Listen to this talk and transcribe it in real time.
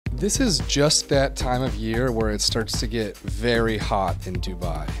This is just that time of year where it starts to get very hot in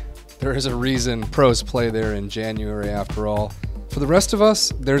Dubai. There is a reason pros play there in January after all. For the rest of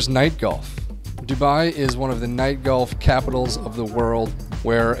us, there's night golf. Dubai is one of the night golf capitals of the world,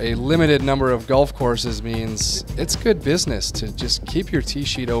 where a limited number of golf courses means it's good business to just keep your tee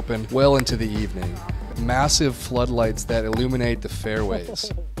sheet open well into the evening. Massive floodlights that illuminate the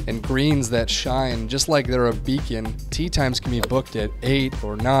fairways, and greens that shine just like they're a beacon. Tee times can be booked at 8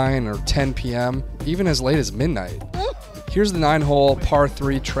 or 9 or 10 p.m., even as late as midnight. Here's the 9-hole par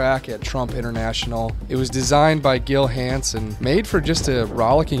 3 track at Trump International. It was designed by Gil Hance and made for just a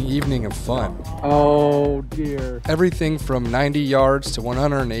rollicking evening of fun. Oh dear. Everything from 90 yards to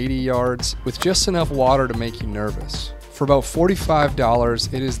 180 yards with just enough water to make you nervous. For about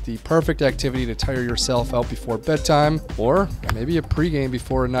 $45, it is the perfect activity to tire yourself out before bedtime, or maybe a pregame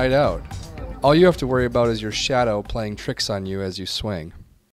before a night out. All you have to worry about is your shadow playing tricks on you as you swing.